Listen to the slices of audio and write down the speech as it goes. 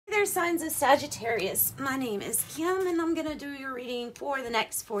there, signs of Sagittarius. My name is Kim, and I'm going to do your reading for the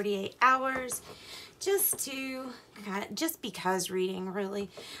next 48 hours. Just because reading,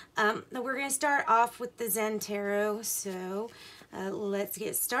 really. We're going to start off with the Zen Tarot. So let's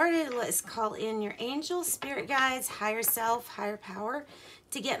get started. Let's call in your angels, spirit guides, higher self, higher power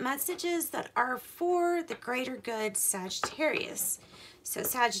to get messages that are for the greater good, Sagittarius. So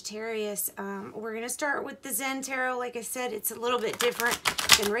Sagittarius, we're going to start with the Zen Tarot. Like I said, it's a little bit different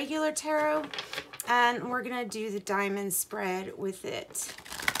than regular tarot. And we're going to do the diamond spread with it.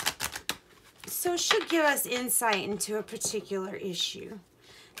 So it should give us insight into a particular issue.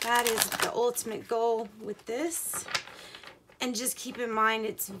 That is the ultimate goal with this. And just keep in mind,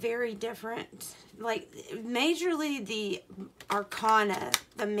 it's very different. Like, majorly the arcana,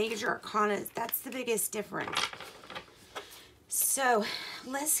 the major arcana, that's the biggest difference. So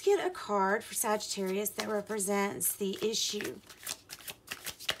let's get a card for Sagittarius that represents the issue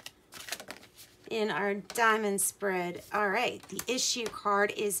in our diamond spread. All right, the issue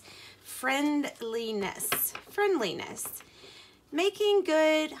card is friendliness. Friendliness. Making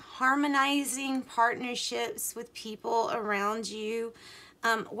good, harmonizing partnerships with people around you.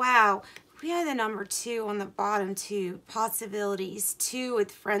 Wow, we have the number 2 on the bottom too. Possibilities, 2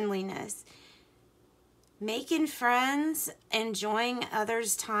 with friendliness. Making friends, enjoying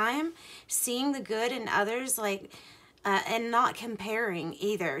others' time, seeing the good in others, like, and not comparing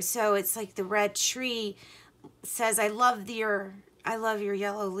either. So it's like the red tree says, I love your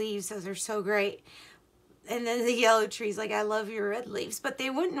yellow leaves. Those are so great. And then the yellow tree's like, I love your red leaves. But they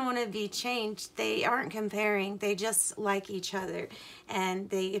wouldn't want to be changed. They aren't comparing. They just like each other.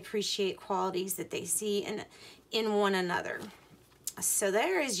 And they appreciate qualities that they see in one another. So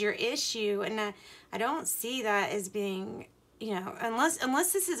there is your issue. And I don't see that as being, you know, unless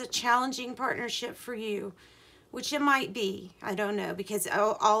this is a challenging partnership for you, which it might be. I don't know, because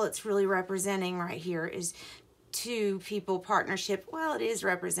all it's really representing right here is 2 people partnership. Well, it is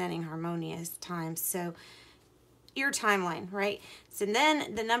representing harmonious times. So your timeline, right? So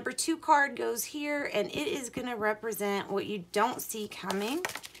then the number 2 card goes here, and it is going to represent what you don't see coming.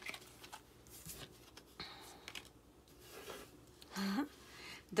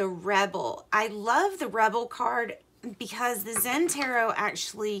 The Rebel. I love the Rebel card because the Zen Tarot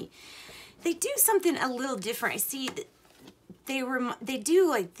actually, they do something a little different. See, they do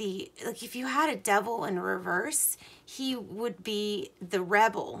like if you had a devil in reverse, he would be the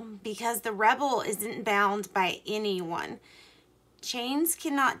rebel, because the rebel isn't bound by anyone. Chains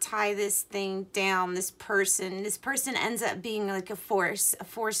cannot tie this thing down. This person ends up being like a force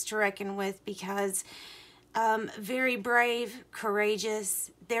to reckon with, because very brave, courageous.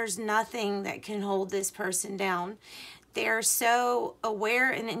 There's nothing that can hold this person down. They're so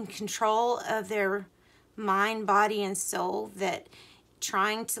aware and in control of their mind, body, and soul that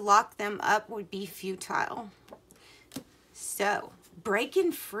trying to lock them up would be futile. So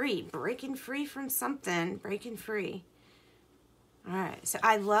breaking free from something, breaking free. All right, so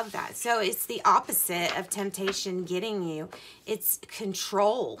I love that. So it's the opposite of temptation getting you. It's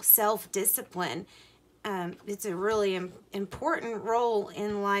control, self-discipline. It's a really important role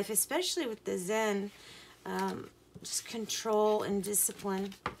in life, especially with the Zen. Just control and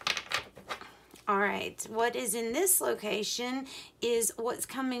discipline. All right, what is in this location is what's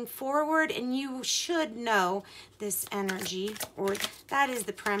coming forward, and you should know this energy, or that is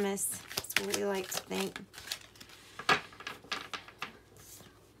the premise. That's what we like to think.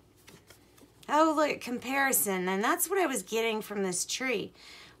 Oh, look, comparison, and that's what I was getting from this tree,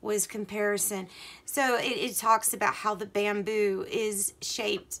 was comparison. So it talks about how the bamboo is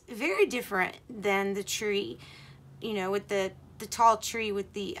shaped very different than the tree, you know, with the tall tree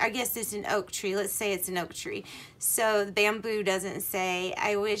with the, I guess it's an oak tree. Let's say it's an oak tree. So the bamboo doesn't say,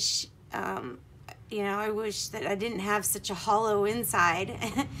 I wish, you know, I wish that I didn't have such a hollow inside,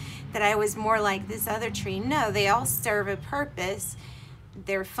 that I was more like this other tree. No, they all serve a purpose.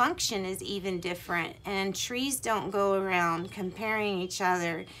 Their function is even different. And trees don't go around comparing each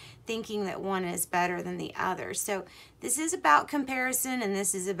other, thinking that one is better than the other. So this is about comparison, and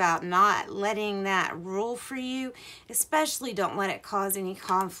this is about not letting that rule for you. Especially don't let it cause any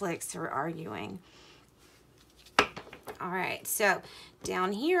conflicts or arguing. All right, so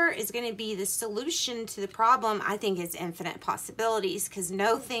down here is going to be the solution to the problem. I think it's infinite possibilities, because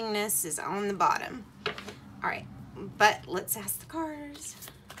no thingness is on the bottom. All right, but let's ask the cards.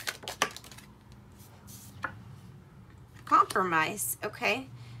 Compromise, okay.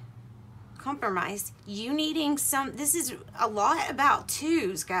 Compromise. You needing some, this is a lot about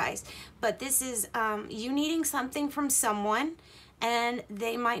 2s, guys, but this is you needing something from someone, and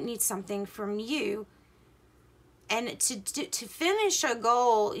they might need something from you. And to finish a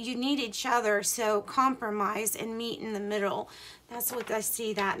goal, you need each other. So compromise and meet in the middle. That's what I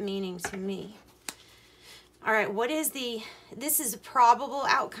see that meaning to me. All right, what is this is a probable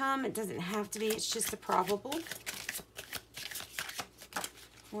outcome. It doesn't have to be, it's just a probable.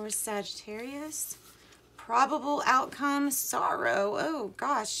 For Sagittarius. Probable outcome, sorrow. Oh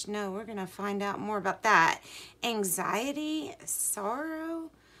gosh, no, we're gonna find out more about that. Anxiety,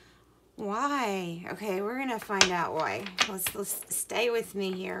 sorrow. Why? Okay, we're gonna find out why. Let's stay with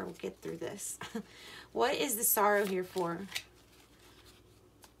me here. We'll get through this. What is the sorrow here for?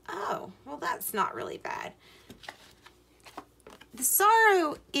 Oh, well, that's not really bad. The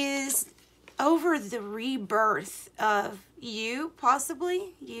sorrow is over the rebirth of you,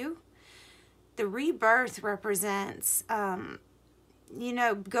 possibly you. The rebirth represents, you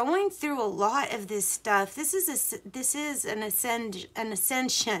know, going through a lot of this stuff. This is an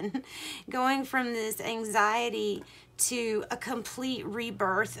ascension, going from this anxiety to a complete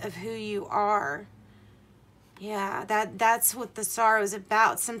rebirth of who you are. Yeah, that's what the sorrow is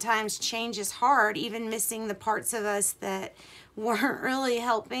about. Sometimes change is hard, even missing the parts of us that weren't really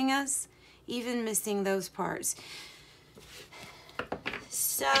helping us, even missing those parts.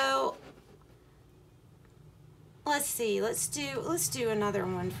 So let's see. Let's do another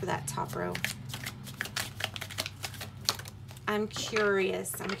one for that top row. I'm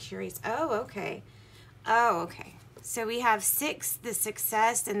curious. Oh, okay. Oh, okay. So we have 6, the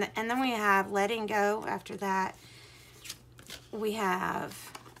success, and then we have letting go after that. We have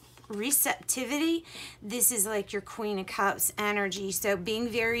receptivity. This is like your Queen of Cups energy. So being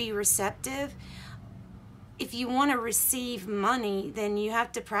very receptive. If you want to receive money, then you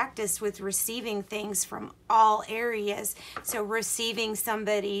have to practice with receiving things from all areas. So receiving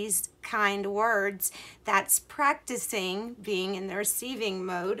somebody's kind words, that's practicing being in the receiving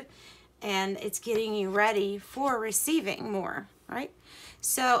mode. And it's getting you ready for receiving more, right?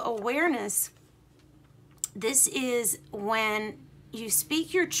 So awareness, this is when you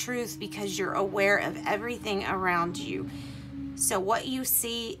speak your truth because you're aware of everything around you. So what you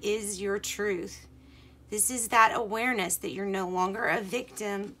see is your truth. This is that awareness that you're no longer a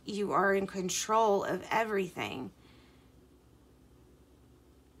victim. You are in control of everything.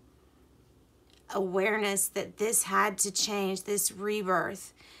 Awareness that this had to change, this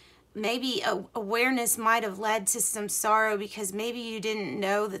rebirth. Maybe awareness might have led to some sorrow because maybe you didn't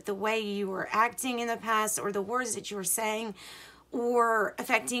know that the way you were acting in the past or the words that you were saying were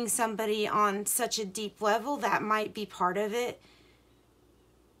affecting somebody on such a deep level. That might be part of it.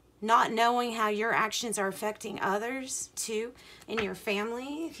 Not knowing how your actions are affecting others too, in your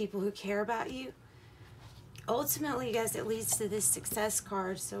family, people who care about you. Ultimately, you guys, it leads to this success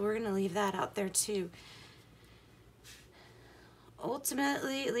card, so we're going to leave that out there too.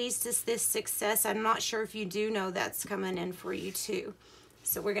 Ultimately, it leads to this success. I'm not sure if you do know that's coming in for you too.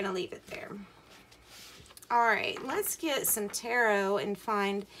 So we're going to leave it there. All right, let's get some tarot and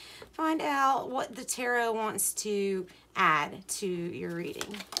find out what the tarot wants to add to your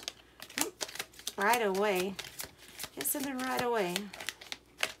reading. Right away. Get something right away.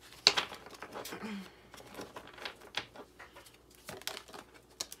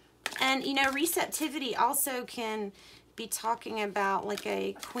 And, you know, receptivity also can be talking about like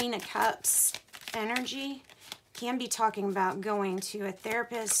a Queen of Cups energy. Can be talking about going to a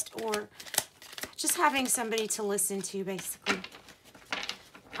therapist or just having somebody to listen to, basically.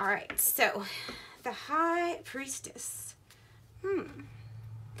 All right, so the High Priestess.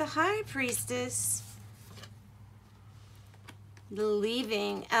 The High Priestess, the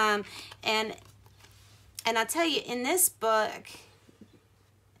leaving, and I'll tell you, in this book,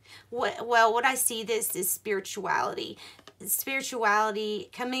 what I see this is spirituality. Spirituality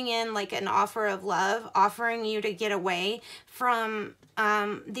coming in like an offer of love, offering you to get away from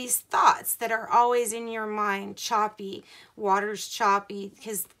these thoughts that are always in your mind, choppy, water's choppy,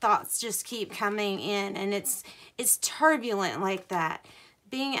 because thoughts just keep coming in, and it's turbulent like that.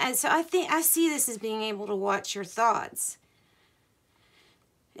 So I see this as being able to watch your thoughts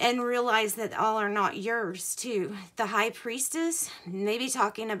and realize that all are not yours too. The High Priestess, maybe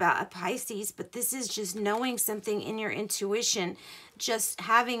talking about a Pisces, but this is just knowing something in your intuition, just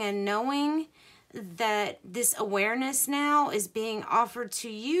having a knowing that this awareness now is being offered to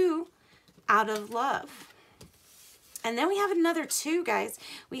you out of love. And then we have another 2, guys.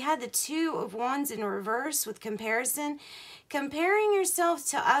 We had the 2 of Wands in reverse with comparison. Comparing yourself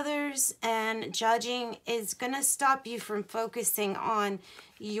to others and judging is going to stop you from focusing on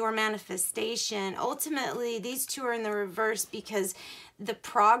your manifestation. Ultimately, these 2 are in the reverse because the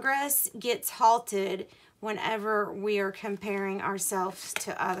progress gets halted whenever we are comparing ourselves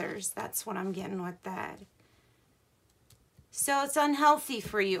to others. That's what I'm getting with that. So it's unhealthy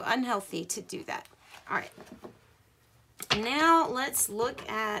for you, unhealthy to do that. All right. Now let's look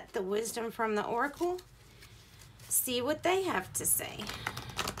at the wisdom from the Oracle. See what they have to say.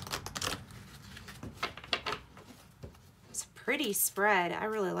 It's a pretty spread. I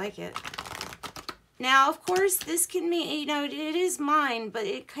really like it. Now, of course, this can mean, you know, it is mine, but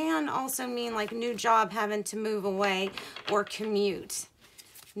it can also mean like new job having to move away or commute.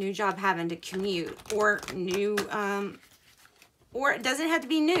 New job having to commute, or new, or it doesn't have to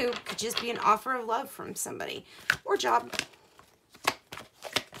be new. It could just be an offer of love from somebody, or job.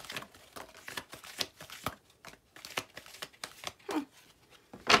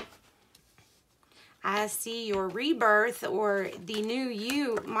 I see your rebirth or the new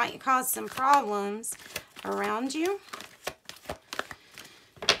you might cause some problems around you.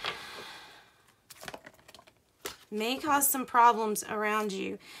 May cause some problems around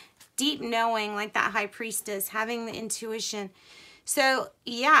you. Deep knowing, like that high priestess, having the intuition. So,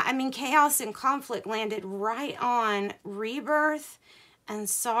 yeah, I mean, chaos and conflict landed right on rebirth and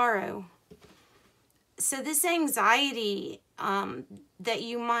sorrow. So this anxiety that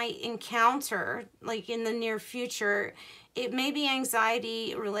you might encounter, like in the near future, it may be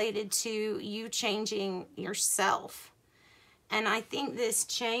anxiety related to you changing yourself. And I think this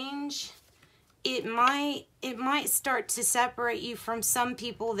change, it might start to separate you from some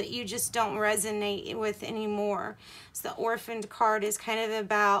people that you just don't resonate with anymore. So the orphaned card is kind of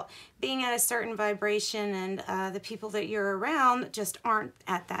about being at a certain vibration, and the people that you're around just aren't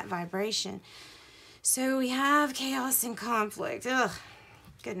at that vibration. So we have chaos and conflict. Ugh,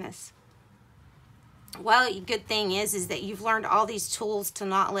 goodness. Well, good thing is that you've learned all these tools to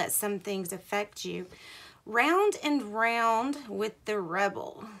not let some things affect you. Round and round with the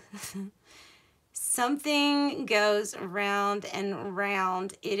rebel. Something goes round and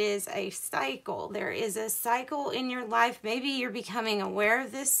round. It is a cycle. There is a cycle in your life. Maybe you're becoming aware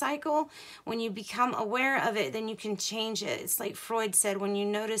of this cycle. When you become aware of it, then you can change it. It's like Freud said, when you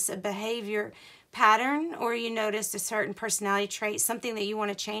notice a behavior pattern, or you notice a certain personality trait, something that you want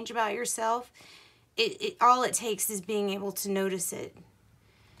to change about yourself, all it takes is being able to notice it.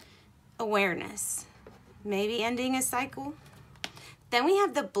 Awareness. Maybe ending a cycle. Then we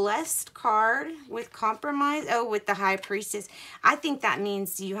have the blessed card with compromise. Oh, with the high priestess. I think that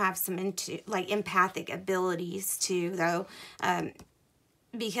means you have some empathic abilities too, though.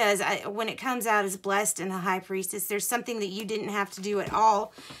 Because when it comes out as blessed and the high priestess, there's something that you didn't have to do at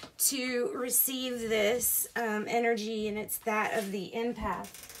all to receive this energy, and it's that of the empath.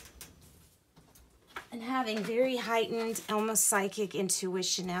 And having very heightened, almost psychic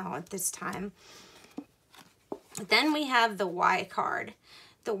intuition now at this time. Then we have the Y card.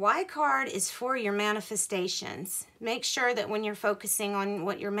 The Y card is for your manifestations. Make sure that when you're focusing on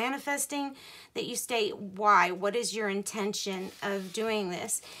what you're manifesting, that you state why. What is your intention of doing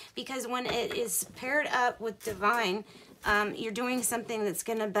this? Because when it is paired up with divine, you're doing something that's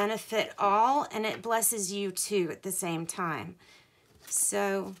going to benefit all, and it blesses you too at the same time.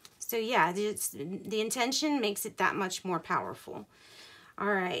 So yeah, the intention makes it that much more powerful.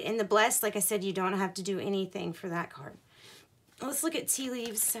 All right, and the blessed, like I said, you don't have to do anything for that card. Let's look at tea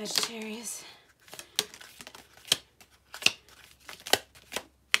leaves, Sagittarius.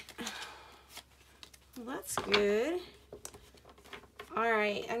 Well, that's good. All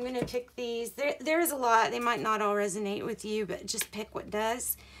right, I'm going to pick these. There's a lot. They might not all resonate with you, but just pick what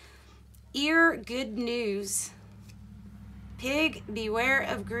does. Ear, good news. Pig, beware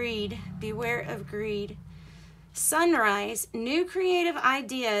of greed. Beware of greed. Sunrise, new creative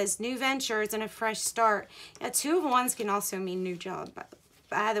ideas, new ventures, and a fresh start. Yeah, Two of Wands can also mean new job,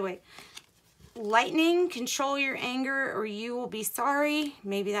 by the way. Lightning, control your anger or you will be sorry.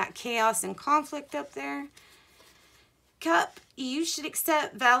 Maybe that chaos and conflict up there. Cup, you should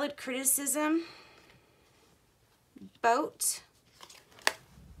accept valid criticism. Boat,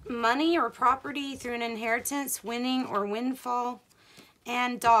 money or property through an inheritance, winning or windfall.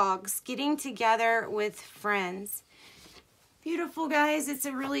 And dogs, getting together with friends. Beautiful, guys. It's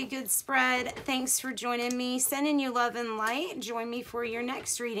a really good spread. Thanks for joining me. Sending you love and light. Join me for your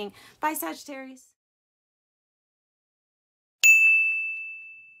next reading. Bye, Sagittarius.